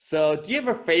failures. So do you have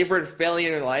a favorite failure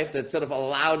in your life that sort of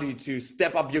allowed you to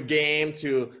step up your game,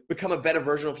 to become a better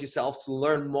version of yourself, to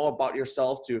learn more about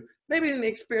yourself, to maybe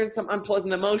experience some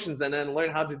unpleasant emotions and then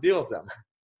learn how to deal with them?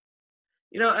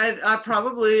 I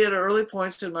probably at early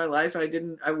points in my life,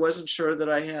 I wasn't sure that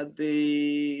I had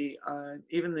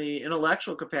even the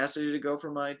intellectual capacity to go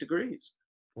for my degrees.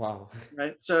 Wow.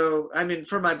 Right. So, I mean,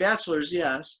 for my bachelor's,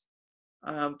 yes.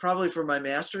 Probably for my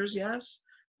master's, yes.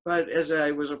 But as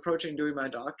I was approaching doing my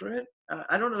doctorate,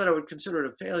 I don't know that I would consider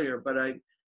it a failure, but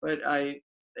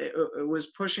it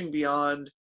was pushing beyond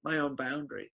my own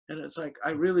boundary. And it's like,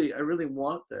 I really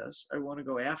want this. I want to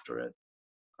go after it.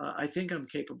 I think I'm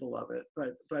capable of it,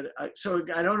 so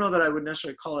I don't know that I would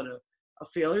necessarily call it a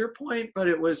failure point, but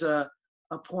it was a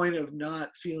point of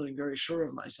not feeling very sure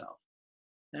of myself.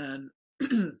 And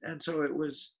so it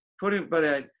was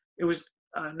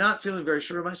not feeling very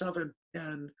sure of myself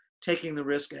and taking the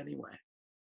risk anyway.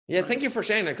 Yeah, thank you for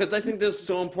sharing that, because I think this is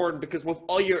so important, because with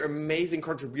all your amazing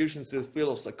contributions to this field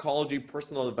of psychology,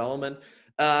 personal development,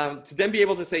 to then be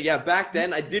able to say, yeah, back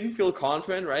then I didn't feel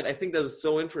confident, right? I think that is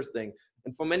so interesting.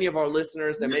 And for many of our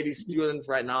listeners, there may be students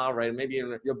right now, right? Maybe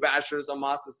in your bachelor's or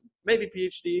master's, maybe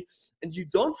PhD, and you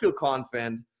don't feel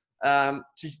confident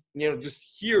to,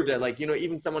 just hear that, like,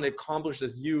 even someone accomplished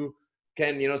as you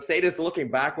can, say this looking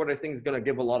backward, I think is going to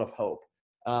give a lot of hope.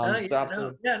 So Yeah, no,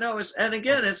 absolutely. yeah, no. And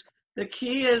again, it's the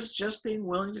key is just being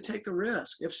willing to take the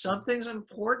risk. If something's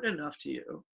important enough to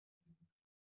you,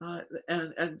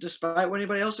 and despite what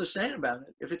anybody else is saying about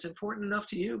it, if it's important enough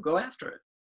to you, go after it.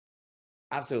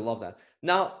 Absolutely love that.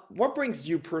 Now, what brings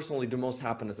you personally the most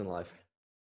happiness in life?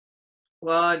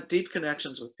 Well, deep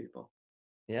connections with people.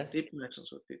 Yes. Deep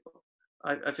connections with people.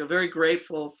 I feel very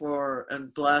grateful for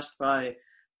and blessed by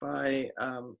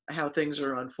how things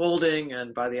are unfolding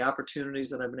and by the opportunities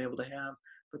that I've been able to have.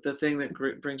 But the thing that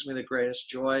brings me the greatest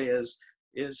joy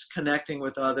is connecting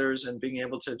with others and being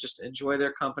able to just enjoy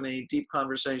their company, deep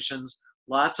conversations,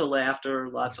 lots of laughter,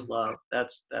 lots of love.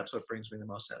 That's what brings me the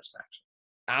most satisfaction.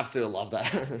 Absolutely love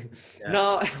that. Yeah.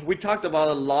 Now, we talked about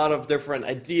a lot of different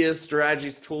ideas,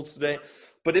 strategies, tools today.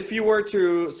 But if you were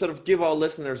to sort of give our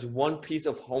listeners one piece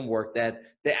of homework that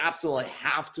they absolutely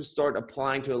have to start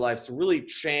applying to their lives to really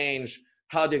change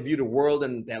how they view the world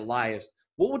and their lives,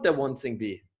 what would that one thing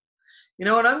be? You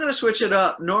know what? I'm going to switch it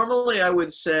up. Normally, I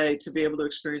would say to be able to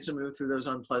experience and move through those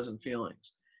unpleasant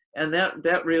feelings, and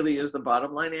that really is the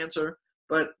bottom line answer.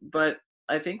 But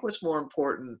I think what's more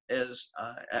important is,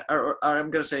 or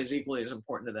I'm going to say is equally as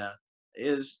important to that,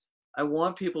 is I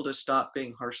want people to stop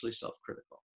being harshly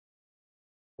self-critical.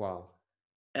 Wow.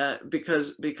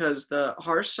 Because the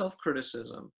harsh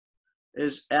self-criticism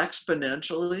is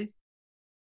exponentially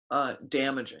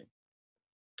damaging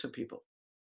to people.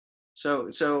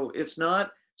 So it's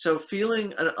not, so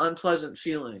feeling unpleasant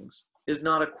feelings is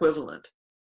not equivalent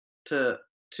to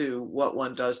what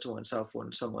one does to oneself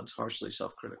when someone's harshly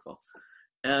self-critical.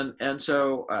 And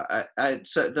so I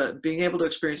said that being able to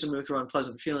experience and move through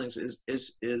unpleasant feelings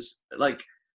is like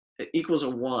equals a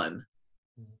 1,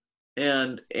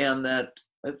 and that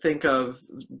I think of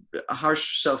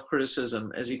harsh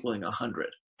self-criticism as equaling 100.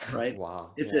 Right?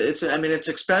 Wow. It's I mean, it's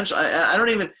expensive. I don't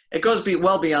even, it goes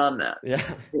well beyond that. Yeah.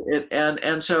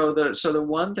 And so the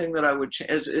one thing that I would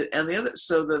change and the other,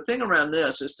 so the thing around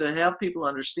this is to have people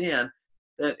understand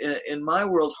that in my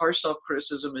world, harsh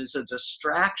self-criticism is a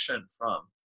distraction from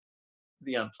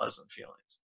the unpleasant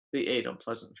feelings, the 8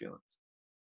 unpleasant feelings.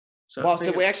 So Wow.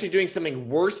 So we're actually doing something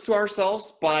worse to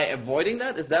ourselves by avoiding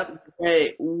that? Is that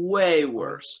way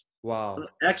worse? Wow.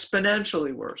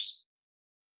 Exponentially worse.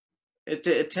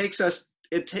 It takes us,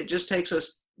 just takes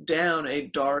us down a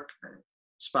dark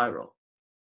spiral,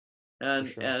 and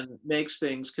makes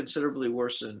things considerably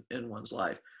worse in one's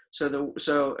life.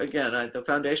 So again, the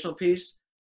foundational piece,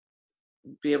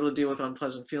 be able to deal with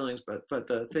unpleasant feelings, but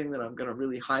the thing that I'm going to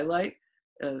really highlight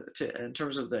in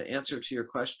terms of the answer to your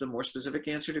question, the more specific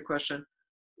answer to your question,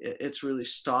 it's really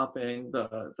stopping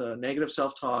the negative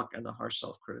self-talk and the harsh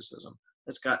self-criticism.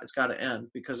 It's got to end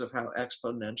because of how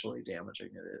exponentially damaging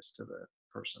it is to the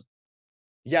person.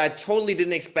 Yeah, I totally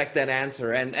didn't expect that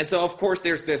answer. And so of course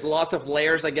there's lots of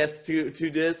layers, I guess, to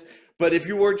this. But if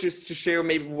you were just to share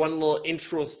maybe one little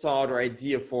intro thought or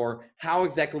idea for how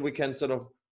exactly we can sort of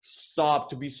stop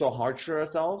to be so harsh to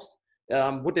ourselves,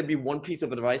 would there be one piece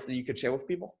of advice that you could share with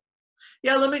people?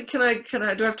 Yeah, can I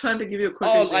do I have time to give you a quick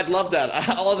example? I'd love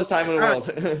that. All the time in the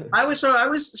world. I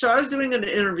was doing an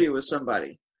interview with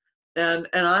somebody, and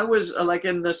I was like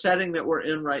in the setting that we're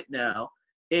in right now,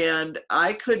 and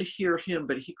I could hear him,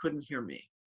 but he couldn't hear me.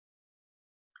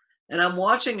 And I'm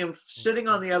watching him sitting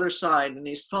on the other side, and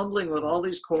he's fumbling with all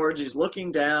these chords. He's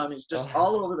looking down. He's just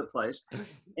all over the place.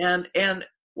 And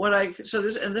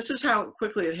this is how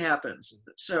quickly it happens.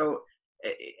 So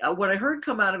what I heard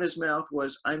come out of his mouth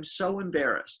was, "I'm so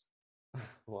embarrassed."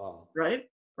 Wow. Right.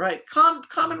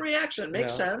 Common reaction,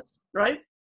 makes sense, right?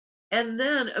 And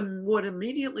then what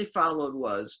immediately followed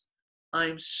was,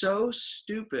 "I'm so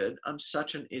stupid. I'm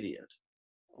such an idiot."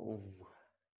 Ooh.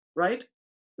 Right?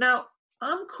 Now,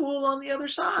 I'm cool on the other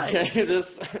side. Yeah,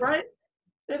 right?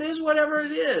 It is whatever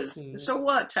it is. So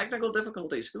what? Technical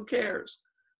difficulties. Who cares?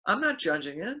 I'm not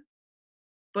judging it.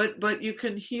 But you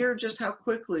can hear just how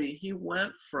quickly he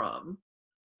went from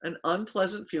an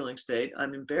unpleasant feeling state,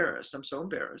 "I'm embarrassed. I'm so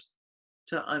embarrassed,"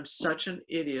 to "I'm such an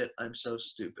idiot. I'm so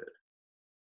stupid."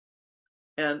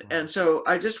 And so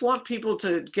I just want people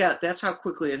to get that's how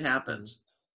quickly it happens,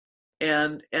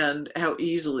 and how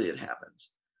easily it happens.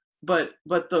 But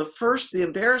the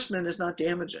embarrassment is not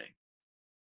damaging.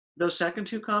 Those second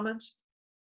 2 comments,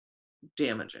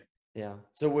 damaging. Yeah.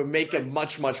 So we make it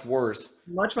much, much worse.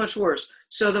 Much, much worse.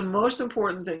 So the most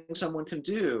important thing someone can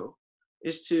do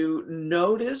is to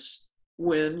notice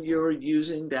when you're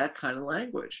using that kind of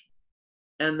language,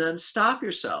 and then stop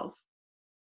yourself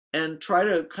and try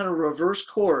to kind of reverse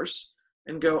course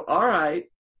and go, all right,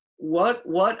 what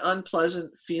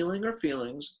unpleasant feeling or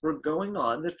feelings were going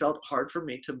on that felt hard for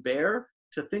me to bear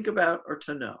to think about or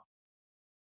to know.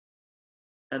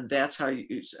 And that's how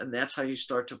you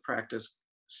start to practice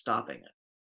stopping it,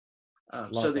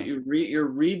 so that you're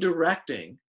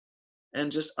redirecting,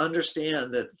 and just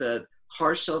understand that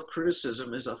harsh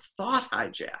self-criticism is a thought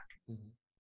hijack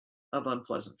of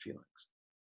unpleasant feelings.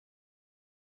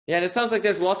 Yeah, and it sounds like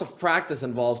there's lots of practice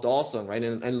involved also, right?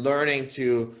 And learning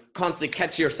to constantly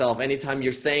catch yourself anytime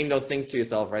you're saying those things to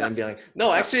yourself, right? Yeah. And be like,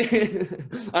 no, actually,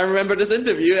 I remember this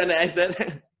interview and I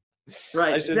said,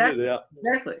 right, I shouldn't do that.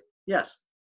 Exactly. Yes.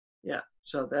 Yeah.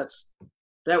 So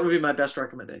that would be my best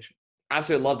recommendation.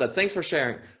 Absolutely love that. Thanks for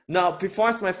sharing. Now, before I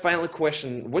ask my final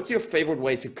question, what's your favorite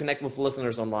way to connect with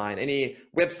listeners online? Any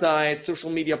websites, social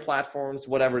media platforms,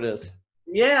 whatever it is?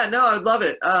 Yeah, no, I'd love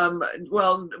it.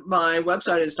 Well, my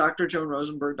website is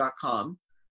drjoanrosenberg.com.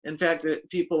 In fact,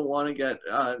 people want to get,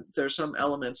 there's some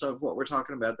elements of what we're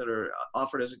talking about that are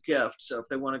offered as a gift. So if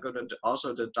they want to go to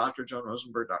also to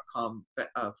drjoanrosenberg.com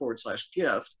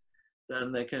 /gift,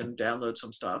 then they can download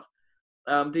some stuff.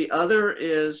 The other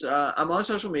is I'm on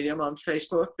social media. I'm on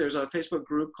Facebook. There's a Facebook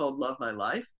group called Love My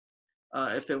Life.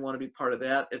 If they want to be part of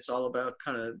that, it's all about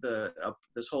kind of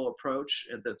this whole approach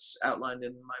that's outlined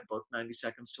in my book, 90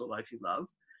 Seconds to a Life You Love.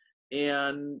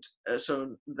 And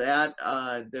so that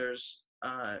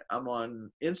I'm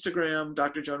on Instagram,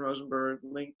 Dr. Joan Rosenberg,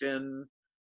 LinkedIn.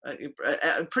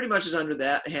 Pretty much is under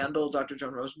that handle, Dr.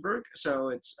 Joan Rosenberg. So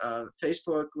it's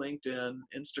Facebook, LinkedIn,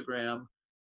 Instagram.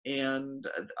 And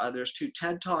there's 2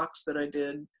 TED Talks that I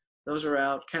did. Those are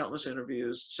out, countless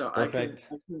interviews. So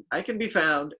I can be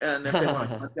found. And if they want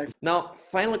to contact. Now,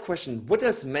 final question. What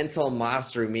does mental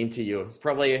mastery mean to you?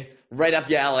 Probably right up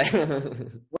your alley.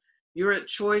 You're at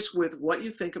choice with what you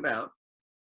think about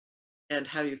and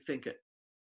how you think it,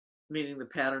 meaning the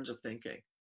patterns of thinking.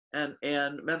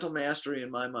 And mental mastery,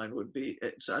 in my mind, would be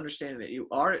it's understanding that you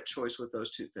are at choice with those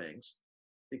 2 things.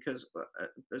 Because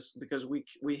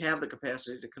we have the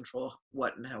capacity to control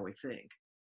what and how we think.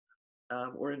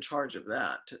 We're in charge of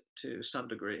that to some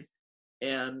degree,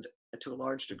 and to a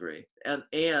large degree. And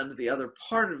the other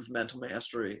part of mental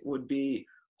mastery would be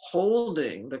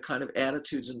holding the kind of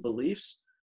attitudes and beliefs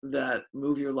that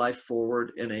move your life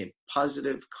forward in a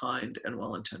positive, kind, and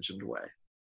well-intentioned way.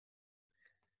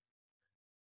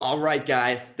 All right,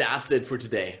 guys, that's it for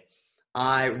today.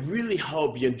 I really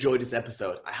hope you enjoyed this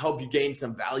episode. I hope you gained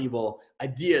some valuable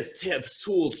ideas, tips,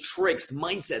 tools, tricks,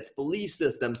 mindsets, belief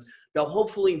systems that will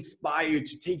hopefully inspire you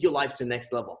to take your life to the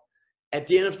next level. At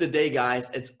the end of the day, guys,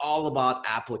 it's all about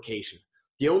application.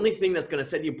 The only thing that's going to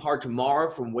set you apart tomorrow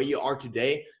from where you are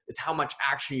today is how much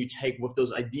action you take with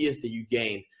those ideas that you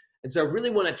gained. And so I really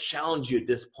want to challenge you at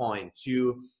this point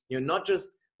to, not just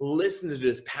listen to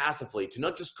this passively, to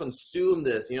not just consume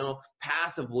this,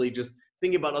 passively, just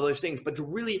think about other things, but to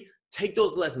really take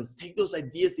those lessons, take those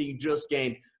ideas that you just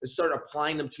gained and start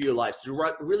applying them to your lives, to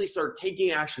really start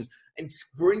taking action and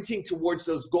sprinting towards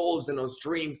those goals and those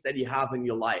dreams that you have in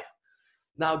your life.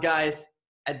 Now, guys,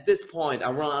 at this point, I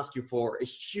want to ask you for a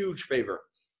huge favor.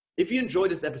 If you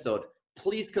enjoyed this episode,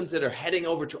 please consider heading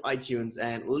over to iTunes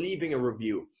and leaving a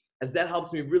review, as that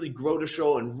helps me really grow the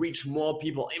show and reach more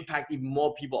people, impact even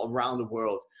more people around the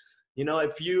world.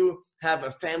 If you have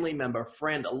a family member,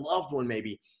 friend, a loved one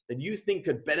maybe that you think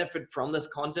could benefit from this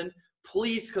content,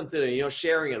 please consider,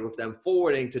 sharing it with them,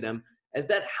 forwarding to them, as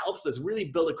that helps us really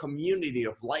build a community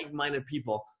of like-minded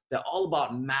people that are all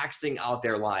about maxing out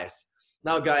their lives.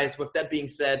 Now, guys, with that being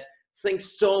said,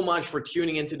 thanks so much for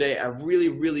tuning in today. I really,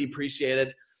 really appreciate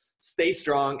it. Stay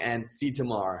strong and see you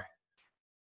tomorrow.